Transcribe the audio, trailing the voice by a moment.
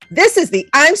This is the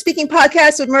I'm Speaking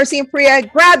podcast with Mercy and Priya.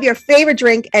 Grab your favorite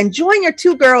drink and join your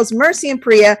two girls, Mercy and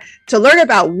Priya, to learn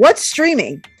about what's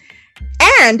streaming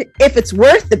and if it's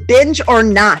worth the binge or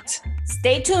not.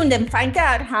 Stay tuned and find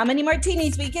out how many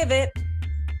martinis we give it.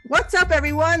 What's up,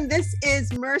 everyone? This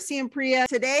is Mercy and Priya.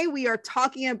 Today, we are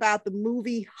talking about the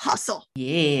movie Hustle.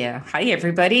 Yeah. Hi,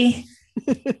 everybody.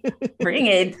 Bring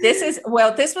it. This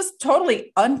was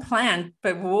totally unplanned,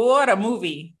 but what a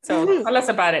movie. So tell us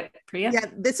about it, Priya. Yeah,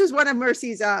 this is one of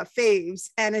Mercy's faves,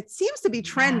 and it seems to be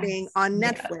trending on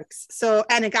Netflix. So,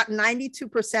 and it got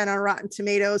 92% on Rotten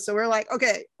Tomatoes. So we're like,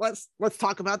 okay, let's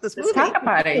talk about this movie. Let's talk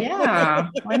about it. Yeah,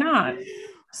 why not?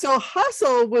 So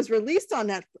Hustle was released by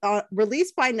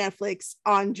Netflix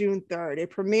on June 3rd. It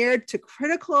premiered to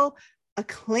critical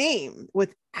acclaim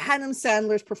with Adam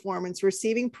Sandler's performance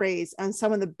receiving praise and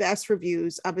some of the best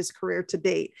reviews of his career to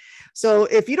date. So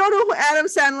if you don't know who Adam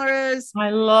Sandler is,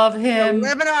 I love him.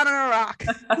 You're living on a rock.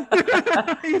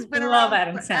 He's been around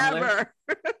Adam Sandler.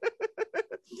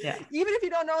 Yeah. Even if you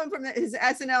don't know him from his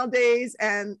SNL days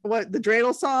and the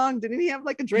dreidel song, didn't he have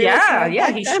like a dreidel song?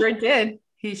 Yeah, he sure did.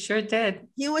 He sure did.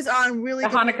 He was on really the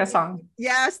Hanukkah song.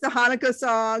 Yes, the Hanukkah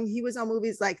song. He was on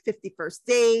movies like 50 First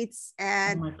Dates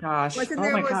and oh my gosh.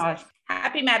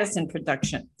 Happy Madison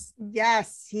Productions.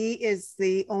 Yes, he is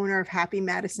the owner of Happy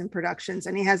Madison Productions,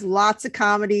 and he has lots of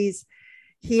comedies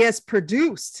he has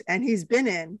produced and he's been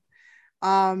in.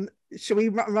 Should we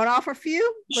run off a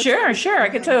few? Sure. I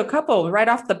can tell you a couple right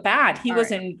off the bat. He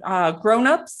was in Grown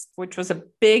Ups, which was a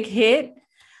big hit.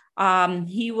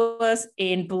 He was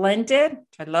in Blended,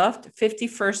 which I loved. 50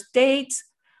 First Dates.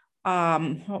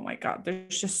 Oh my God,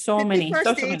 there's just so many.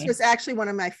 First Dates was actually one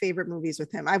of my favorite movies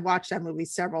with him. I've watched that movie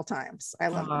several times. I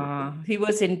love it. He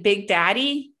was in Big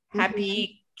Daddy,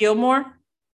 Happy Gilmore.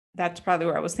 That's probably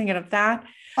where I was thinking of that.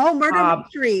 Oh, Murder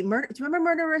Mystery. Do you remember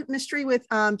Murder Mystery with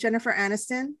Jennifer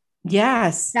Aniston?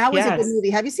 Yes. That was a good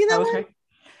movie. Have you seen that one? Right.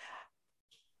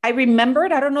 I remember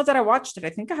it. I don't know that I watched it. I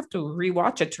think I have to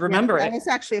rewatch it to remember it. It's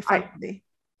actually a fun movie.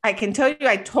 I can tell you,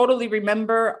 I totally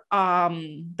remember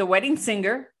The Wedding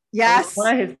Singer. Yes.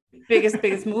 One of his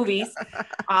biggest movies.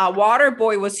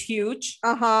 Waterboy was huge.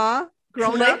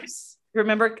 Grown Ups.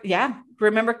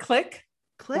 Remember Click?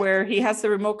 Where he has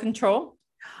the remote control.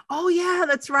 Oh yeah,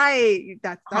 that's right.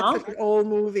 That's like an old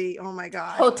movie. Oh my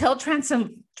God. Hotel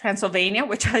Transylvania,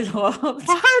 which I loved.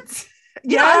 What?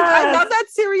 Yeah, I love that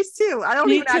series too. I don't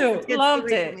Me even too.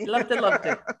 Loved it. Loved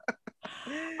it.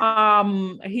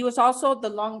 He was also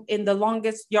in The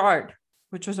Longest Yard,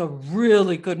 which was a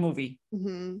really good movie.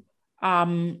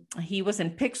 He was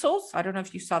in Pixels. I don't know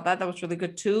if you saw that. That was really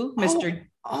good too. You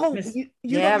don't mess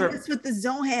with the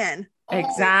Zohan.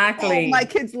 Exactly. My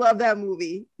kids love that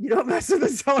movie. You don't mess with the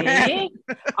Zohan.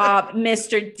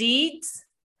 Mr. Deeds,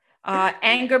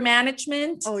 Anger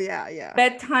Management. Oh yeah.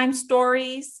 Bedtime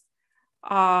Stories.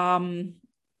 Oh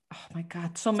my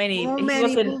God, so many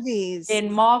movies.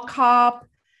 In Mall Cop.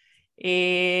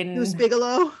 In Bruce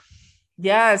Bigelow.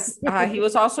 Yes, he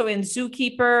was also in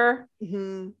Zookeeper,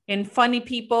 in Funny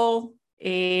People,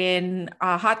 in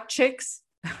Hot Chicks.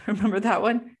 Remember that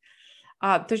one?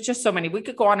 There's just so many. We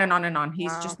could go on and on and on.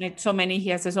 He's just made so many. He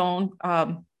has his own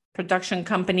production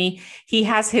company. He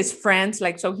has his friends.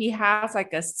 So he has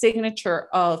like a signature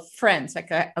of friends,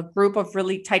 like a group of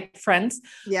really tight friends,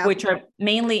 which are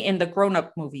mainly in the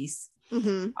grown-up movies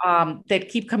that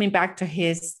keep coming back to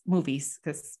his movies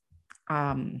because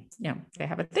they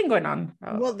have a thing going on.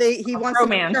 He wants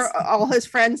romance. To make sure all his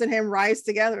friends and him rise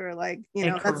together,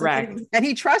 correct. And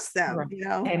he trusts them, correct.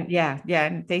 And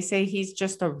and they say he's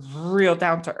just a real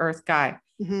down to earth guy.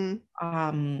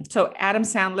 So Adam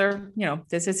Sandler,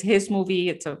 this is his movie.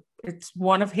 It's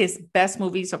one of his best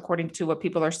movies according to what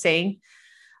people are saying.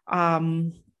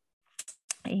 And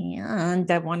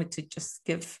I wanted to just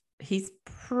he's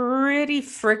pretty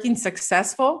freaking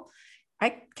successful.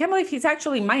 I can't believe he's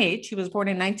actually my age. He was born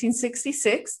in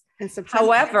 1966.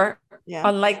 However,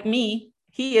 unlike me,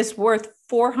 he is worth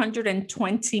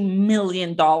 $420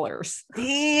 million.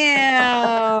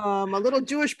 Damn. A little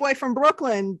Jewish boy from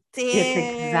Brooklyn. Damn.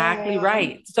 That's exactly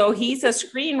right. So he's a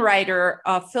screenwriter,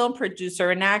 a film producer,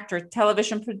 an actor,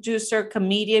 television producer,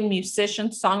 comedian, musician,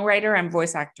 songwriter, and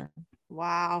voice actor.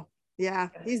 Wow. Yeah.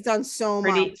 He's done so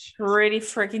much. Pretty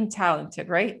freaking talented,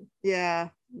 right? Yeah.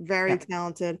 Very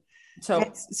talented. So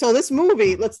this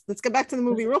movie, let's get back to the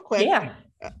movie real quick. Yeah.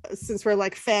 Since we're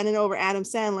fanning over Adam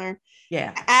Sandler.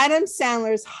 Yeah. Adam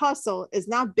Sandler's Hustle is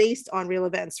not based on real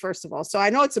events, first of all. So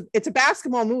I know it's a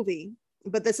basketball movie,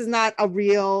 but this is not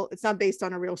it's not based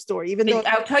on a real story. Even though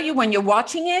I'll tell you, when you're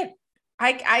watching it,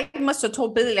 I must have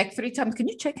told Billy 3 times, can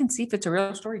you check and see if it's a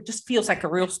real story? It just feels like a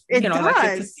real,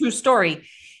 like it's a true story.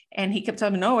 And he kept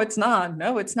telling me, no, it's not.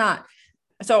 No, it's not.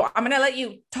 So I'm going to let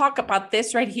you talk about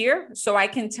this right here so I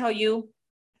can tell you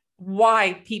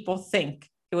why people think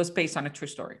it was based on a true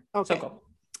story. Okay. So go.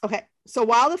 Okay. So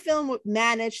while the film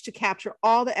managed to capture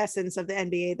all the essence of the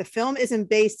NBA, the film isn't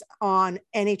based on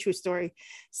any true story.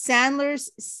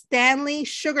 Sandler's Stanley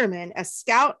Sugarman, a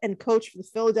scout and coach for the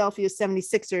Philadelphia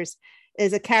 76ers,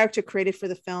 is a character created for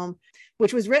the film,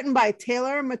 which was written by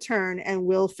Taylor Matern and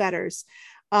Will Fetters.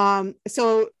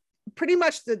 So pretty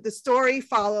much the story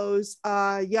follows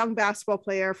a young basketball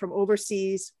player from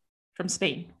overseas. From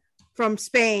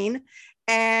Spain.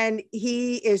 And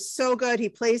he is so good. He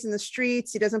plays in the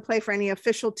streets. He doesn't play for any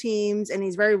official teams, and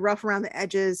he's very rough around the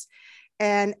edges.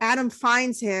 And Adam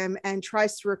finds him and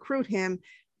tries to recruit him.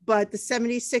 But the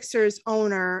 76ers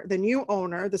owner, the new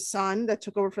owner, the son that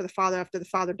took over for the father after the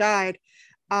father died,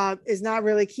 is not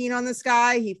really keen on this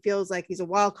guy. He feels like he's a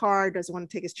wild card, doesn't want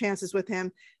to take his chances with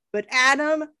him. But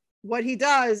Adam, what he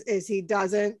does is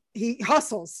he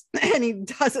hustles and he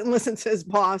doesn't listen to his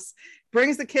boss,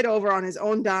 brings the kid over on his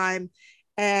own dime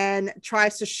and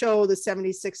tries to show the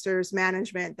 76ers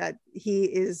management that he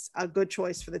is a good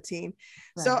choice for the team.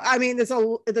 Right. So, I mean, there's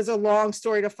a long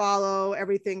story to follow,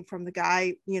 everything from the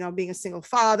guy, being a single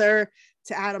father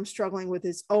to Adam struggling with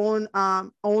his own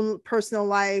personal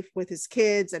life with his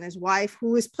kids and his wife,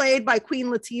 who is played by Queen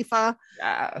Latifah.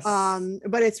 Yes.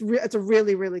 But it's a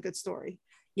really, really good story.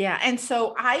 Yeah. And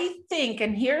so I think,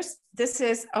 and this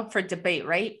is up for debate,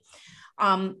 right?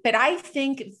 But I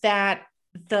think that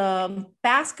the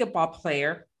basketball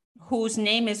player whose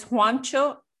name is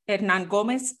Juancho Hernan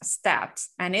Gomez Stats,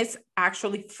 and is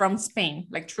actually from Spain,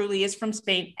 like truly is from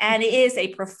Spain, and is a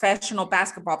professional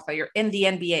basketball player in the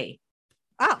NBA.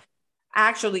 Oh,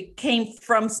 actually came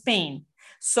from Spain.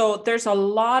 So there's a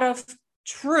lot of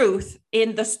truth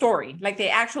in the story. Like they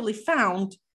actually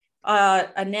found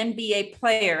an NBA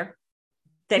player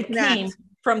that came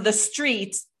from the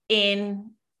streets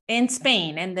in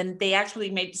Spain. And then they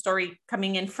actually made the story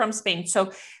coming in from Spain.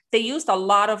 So they used a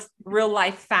lot of real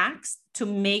life facts to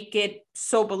make it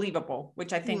so believable,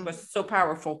 which I think was so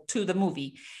powerful to the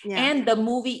movie. Yeah. And the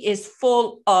movie is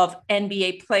full of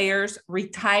NBA players,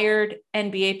 retired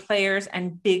NBA players,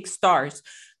 and big stars.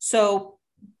 So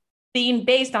being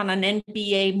based on an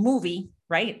NBA movie,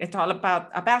 right? It's all about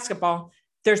a basketball.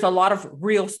 There's a lot of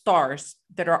real stars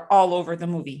that are all over the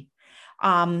movie.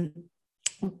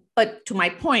 But to my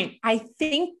point, I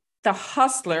think the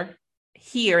hustler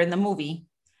here in the movie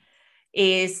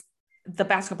is the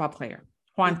basketball player,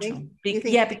 Juancho.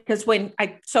 Yeah, because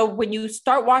when you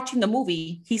start watching the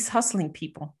movie, he's hustling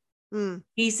people.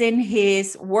 He's in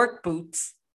his work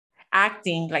boots,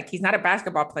 acting like he's not a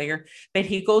basketball player, but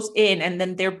he goes in and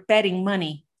then they're betting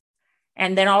money.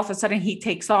 And then all of a sudden he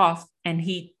takes off and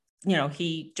he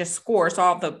just scores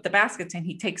all the baskets and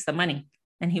he takes the money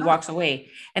and he walks away.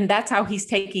 And that's how he's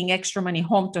taking extra money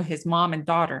home to his mom and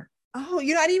daughter. Oh, I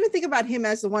didn't even think about him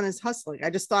as the one who's hustling. I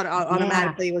just thought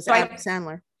automatically it was Adam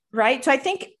Sandler. Right. So I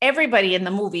think everybody in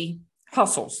the movie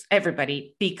hustles,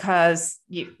 everybody, because,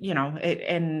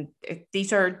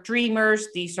 these are dreamers.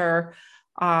 These are,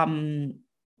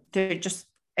 they're just,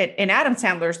 in Adam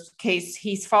Sandler's case,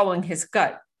 he's following his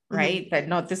gut, right? That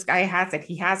no, this guy has it.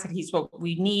 He has it. He's what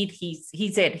we need. He's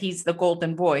it. He's the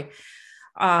golden boy.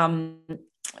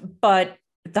 But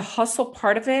the hustle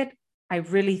part of it, I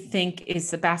really think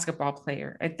is the basketball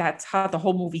player. That's how the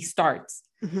whole movie starts,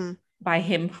 by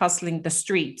him hustling the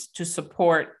streets to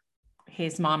support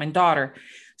his mom and daughter.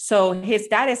 So his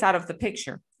dad is out of the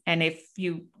picture. And if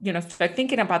you start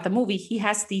thinking about the movie, he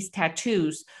has these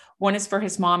tattoos. One is for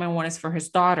his mom and one is for his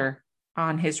daughter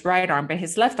on his right arm, but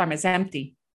his left arm is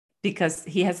empty because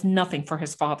he has nothing for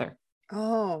his father.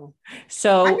 Oh,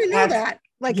 so I didn't know that.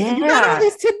 Like, you got all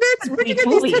these tidbits? Where'd you get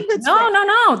these tidbits from?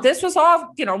 No. This was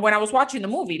all, when I was watching the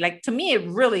movie, like, to me, it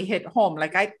really hit home.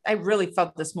 Like, I really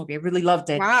felt this movie. I really loved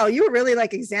it. Wow. You were really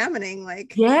like examining,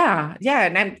 like. Yeah.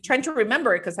 And I'm trying to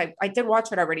remember it because I did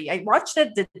watch it already. I watched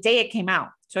it the day it came out.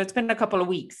 So it's been a couple of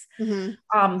weeks.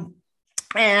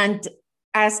 And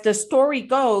as the story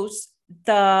goes,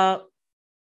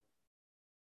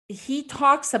 he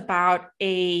talks about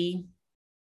an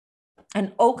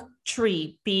oak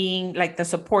tree being like the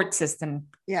support system.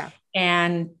 Yeah.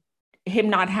 And him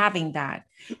not having that.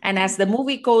 And as the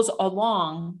movie goes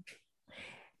along,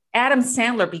 Adam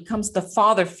Sandler becomes the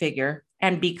father figure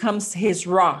and becomes his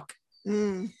rock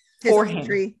for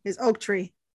him. His oak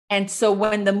tree. And so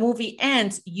when the movie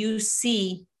ends, you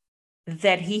see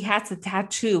that he has a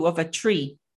tattoo of a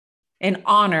tree in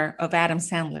honor of Adam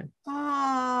Sandler.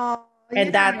 Oh.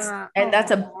 And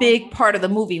that's a big part of the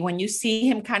movie when you see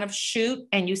him kind of shoot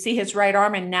and you see his right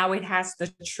arm and now it has the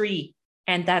tree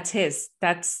And that's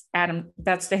Adam,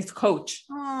 that's his coach.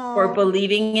 Oh. For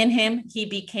believing in him. He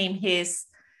became his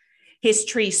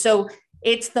tree. So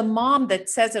it's the mom that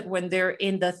says it when they're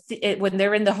in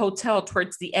the hotel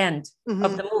towards the end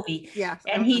of the movie. Yeah.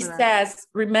 And he says,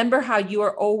 remember how you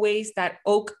are always that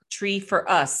oak tree for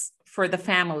us, for the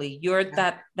family. You're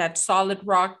that solid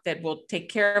rock that will take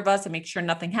care of us and make sure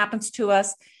nothing happens to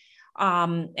us.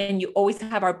 And you always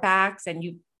have our backs,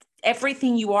 and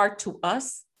everything you are to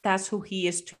us, that's who he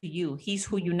is to you. He's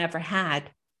who you never had.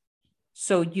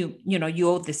 So you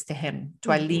owe this to him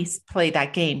to at least play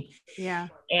that game. Yeah.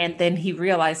 And then he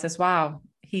realizes, wow,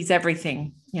 he's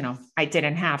everything, I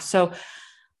didn't have. So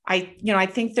I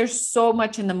think there's so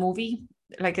much in the movie.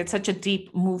 Like, it's such a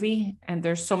deep movie and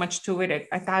there's so much to it.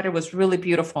 I thought it was really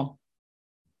beautiful.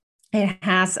 It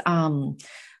has,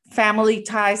 family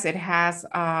ties. It has,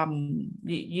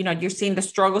 you're seeing the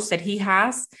struggles that he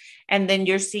has, and then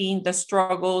you're seeing the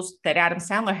struggles that Adam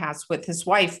Sandler has with his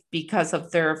wife because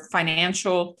of their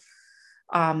financial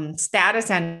status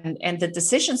and the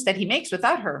decisions that he makes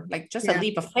without her, like just a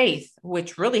leap of faith,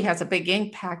 which really has a big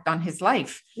impact on his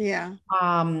life. Yeah.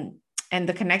 And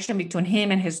the connection between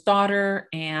him and his daughter,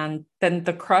 and then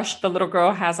the crush the little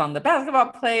girl has on the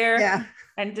basketball player. Yeah.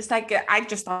 And just like, I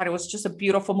just thought it was just a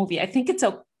beautiful movie. I think it's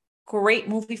a great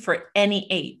movie for any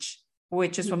age,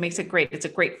 which is what makes it great. It's a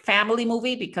great family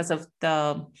movie because of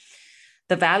the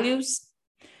values.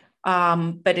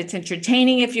 But it's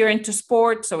entertaining if you're into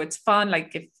sports. So it's fun.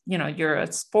 Like, if, you're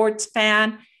a sports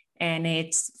fan, and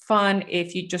it's fun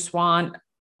if you just want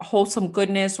wholesome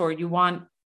goodness, or you want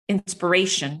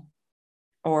inspiration,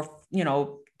 or,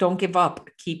 don't give up,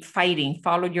 keep fighting,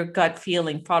 follow your gut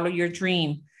feeling, follow your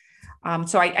dream.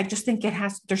 So I just think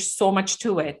there's so much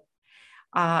to it.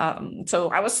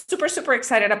 So I was super, super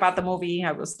excited about the movie.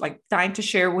 I was like dying to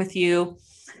share with you.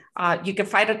 You can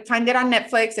find it on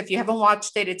Netflix. If you haven't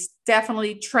watched it, it's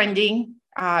definitely trending.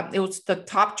 It was the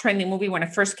top trending movie when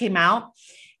it first came out.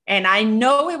 And I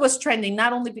know it was trending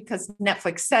not only because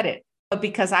Netflix said it, but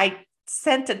because I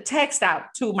sent a text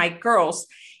out to my girls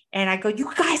and I go, you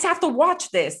guys have to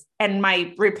watch this. And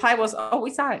my reply was, oh,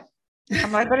 we saw it.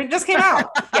 I'm like, but it just came out.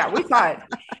 Yeah, we saw it.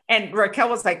 And Raquel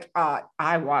was like,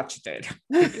 I watched it.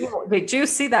 Did you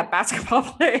see that basketball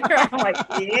player? I'm like,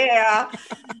 yeah.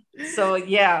 So,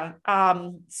 yeah.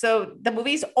 So the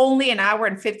movie's only an hour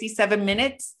and 57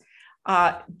 minutes.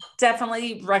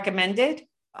 Definitely recommended.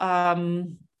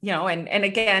 And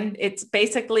again, it's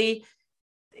basically,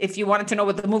 if you wanted to know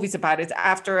what the movie's about, it's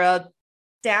after a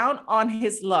down on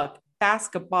his luck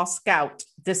basketball scout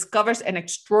discovers an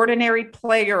extraordinary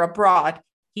player abroad,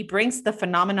 he brings the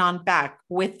phenomenon back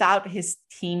without his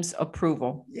team's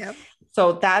approval. Yep.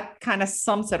 So that kind of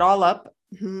sums it all up.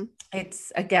 Mm-hmm.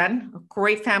 It's, again, a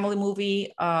great family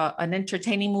movie, an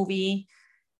entertaining movie.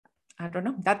 I don't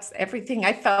know. That's everything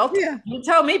I felt. Yeah. You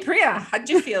tell me, Priya, how'd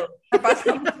you feel about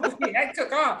the movie? I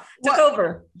took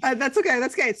over. That's okay.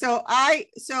 That's okay. So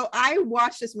I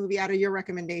watched this movie out of your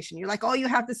recommendation. You're like, oh, you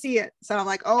have to see it. So I'm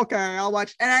like, okay, I'll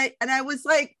watch. And I was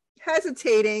like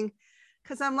hesitating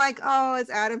because I'm like, oh, it's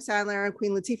Adam Sandler and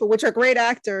Queen Latifah, which are great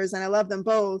actors, and I love them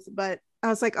both. But I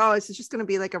was like, oh, it's just going to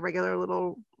be like a regular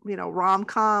little,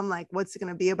 rom-com. Like, what's it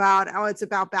going to be about? Oh, it's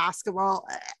about basketball.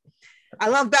 I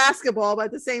love basketball, but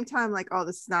at the same time, like, oh,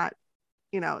 this is not,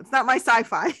 it's not my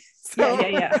sci-fi. So,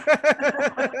 yeah.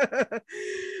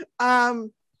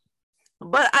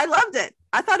 But I loved it.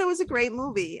 I thought it was a great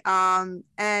movie. And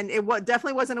it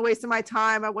definitely wasn't a waste of my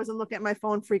time. I wasn't looking at my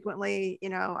phone frequently.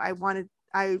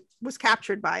 I was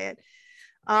captured by it.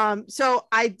 So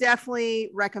I definitely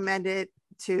recommend it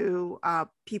to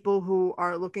people who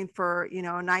are looking for,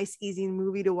 a nice, easy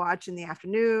movie to watch in the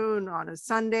afternoon on a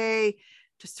Sunday,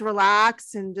 just to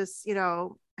relax and just,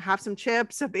 have some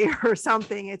chips, a beer or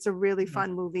something. It's a really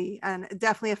fun movie, and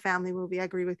definitely a family movie. I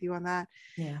agree with you on that.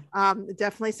 Yeah.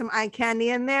 Definitely some eye candy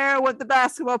in there with the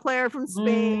basketball player from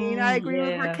Spain. I agree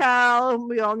with Raquel.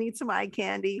 We all need some eye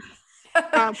candy.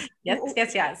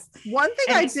 Yes. One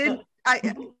thing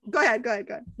go ahead.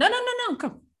 No,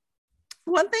 come.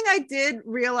 One thing I did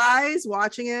realize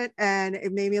watching it, and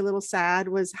it made me a little sad,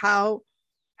 was how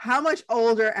much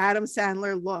older Adam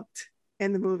Sandler looked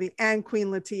in the movie, and Queen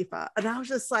Latifah. And I was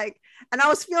just like, and I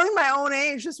was feeling my own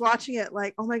age just watching it,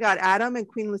 like, oh my God, Adam and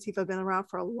Queen Latifah have been around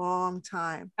for a long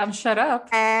time. Shut up.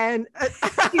 And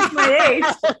he's my age.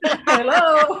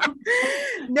 Hello.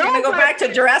 No, I'm gonna go back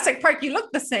to Jurassic Park. You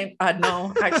look the same.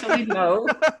 No, actually, no.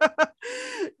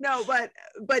 No,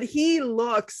 but he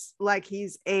looks like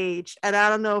he's aged. And I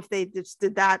don't know if they just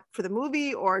did that for the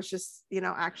movie or it's just,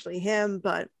 actually him,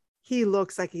 but he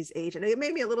looks like he's aging. It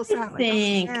made me a little sad.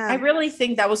 I really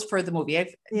think that was for the movie.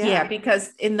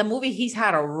 Because in the movie, he's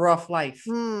had a rough life.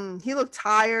 He looked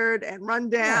tired and run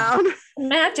down. Yeah.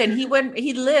 Imagine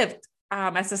he lived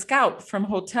as a scout from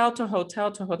hotel to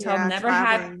hotel to hotel, never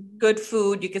had good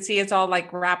food. You could see it's all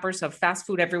like wrappers of fast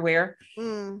food everywhere.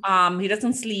 He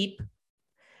doesn't sleep.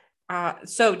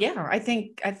 So yeah, I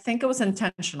think it was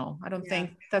intentional. I don't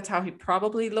think that's how he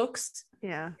probably looks.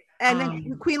 Yeah. And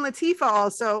then Queen Latifah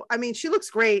also, I mean, she looks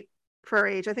great for her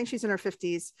age. I think she's in her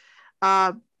 50s.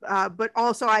 But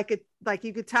also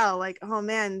you could tell, like, oh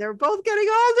man, they're both getting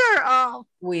older. Oh,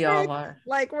 we all are.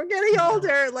 Like, we're getting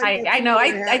older. Like, I know.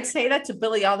 I'd say that to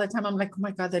Billy all the time. I'm like, oh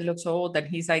my God, they look so old. And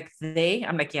he's like, they?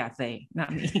 I'm like, yeah, they,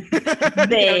 not me.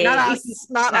 They. Not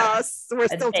us. We're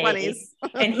still 20s.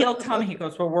 And he'll tell me, he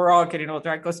goes, well, we're all getting older.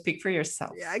 I go, speak for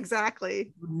yourself. Yeah,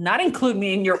 exactly. Not include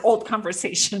me in your old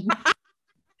conversation.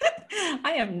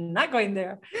 I am not going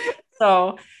there.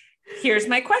 So here's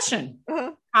my question.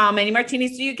 How many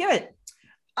martinis do you give it?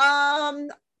 I'll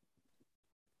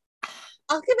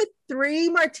give it 3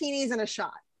 martinis and a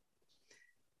shot.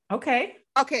 Okay.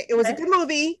 It was a good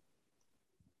movie.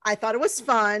 I thought it was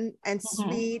fun and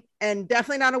sweet and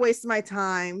definitely not a waste of my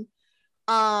time.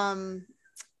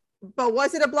 But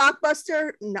was it a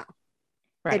blockbuster? No.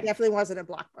 Right. It definitely wasn't a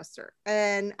blockbuster.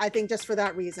 And I think just for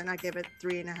that reason, I give it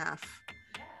 3.5.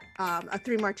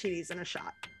 3 martinis and a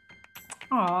shot.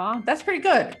 Aw, that's pretty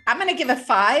good. I'm going to give it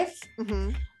 5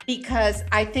 because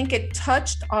I think it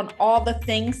touched on all the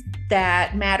things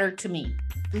that matter to me.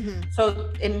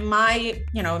 So in my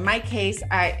case,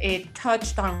 it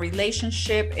touched on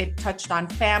relationship, it touched on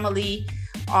family,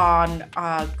 on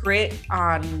grit,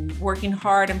 on working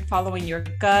hard and following your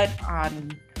gut,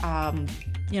 on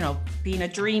being a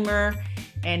dreamer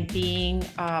and being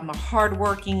a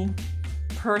hardworking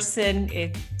person.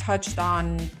 It touched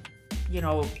on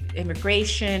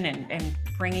immigration and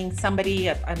bringing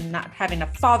somebody not having a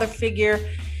father figure.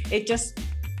 It just,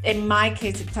 in my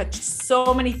case, it touched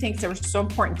so many things that were so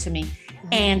important to me.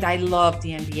 And I love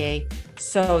the NBA.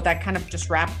 So that kind of just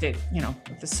wrapped it,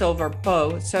 with the silver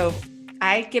bow. So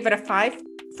I give it a 5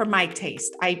 for my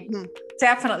taste. I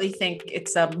definitely think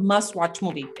it's a must-watch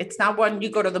movie. It's not one you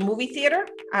go to the movie theater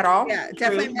at all. Yeah,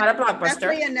 definitely not a blockbuster.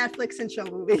 Definitely a Netflix and chill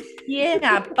movie.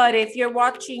 Yeah, but if you're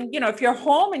watching, if you're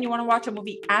home and you want to watch a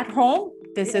movie at home,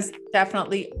 this is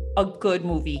definitely a good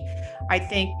movie. I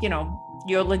think,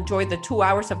 you'll enjoy the 2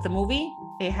 hours of the movie.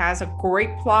 It has a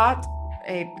great plot.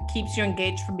 It keeps you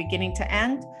engaged from beginning to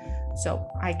end. So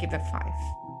I give it 5.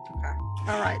 Okay.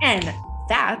 All right. And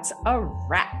that's a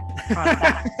wrap on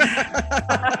that.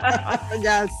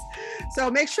 Yes. So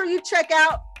make sure you check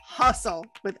out Hustle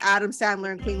with Adam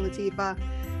Sandler and Queen Latifah.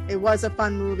 It was a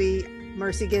fun movie.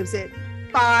 Mercy gives it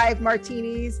 5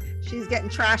 martinis. She's getting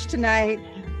trashed tonight.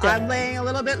 I'm laying a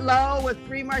little bit low with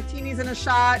 3 martinis and a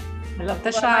shot. I love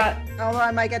the shot. Although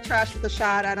I might get trashed with the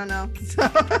shot. I don't know. So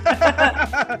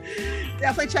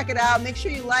definitely check it out. Make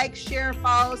sure you like, share,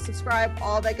 follow, subscribe,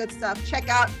 all that good stuff. Check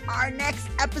out our next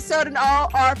episode and all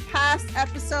our past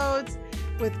episodes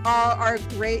with all our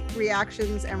great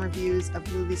reactions and reviews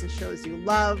of movies and shows you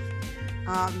love.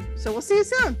 So we'll see you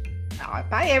soon.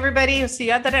 Bye, everybody. We'll see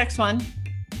you at the next one.